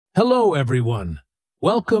Hello everyone,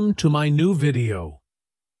 welcome to my new video.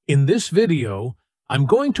 In this video, I'm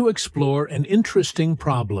going to explore an interesting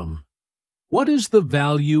problem. What is the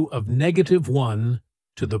value of -1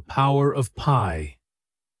 to the power of pi?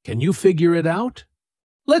 Can you figure it out?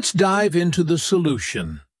 Let's dive into the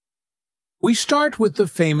solution. We start with the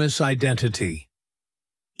famous identity.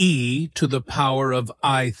 E to the power of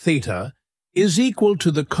I theta is equal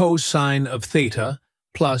to the cosine of theta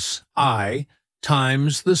plus I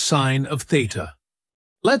times the sine of theta.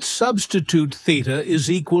 Let's substitute theta is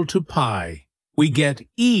equal to pi. We get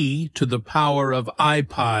e to the power of I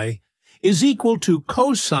pi is equal to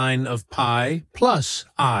cosine of pi plus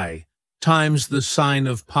I times the sine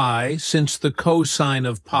of pi, since the cosine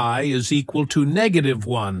of pi is equal to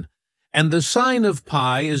 -1 and the sine of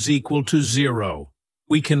pi is equal to 0.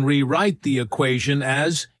 We can rewrite the equation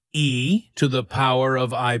as e to the power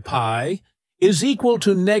of I pi is equal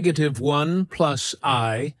to -1 plus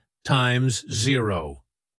I times 0.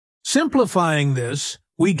 Simplifying this,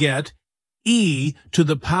 we get e to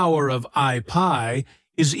the power of I pi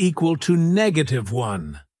is equal to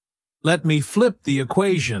 -1. Let me flip the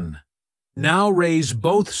equation. Now raise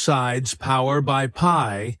both sides power by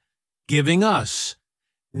pi, giving us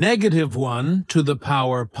 -1 to the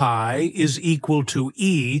power pi is equal to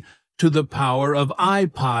e to the power of I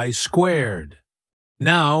pi squared.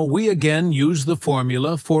 Now we again use the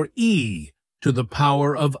formula for e to the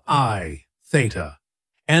power of I theta,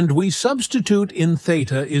 and we substitute in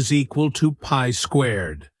theta is equal to pi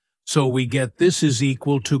squared. So we get this is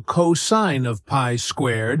equal to cosine of pi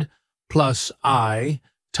squared plus I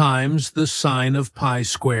times the sine of pi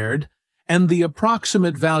squared, and the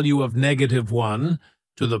approximate value of -1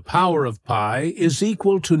 to the power of pi is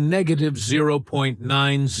equal to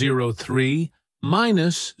 -0.903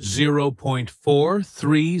 minus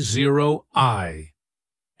 0.430i.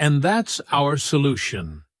 And that's our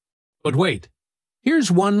solution. But wait, here's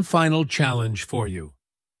one final challenge for you.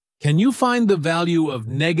 Can you find the value of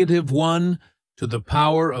 -1 to the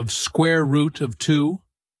power of square root of 2?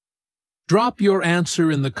 Drop your answer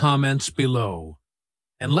in the comments below,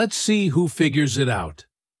 and let's see who figures it out.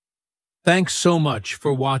 Thanks so much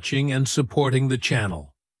for watching and supporting the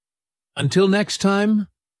channel. Until next time,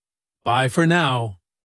 bye for now.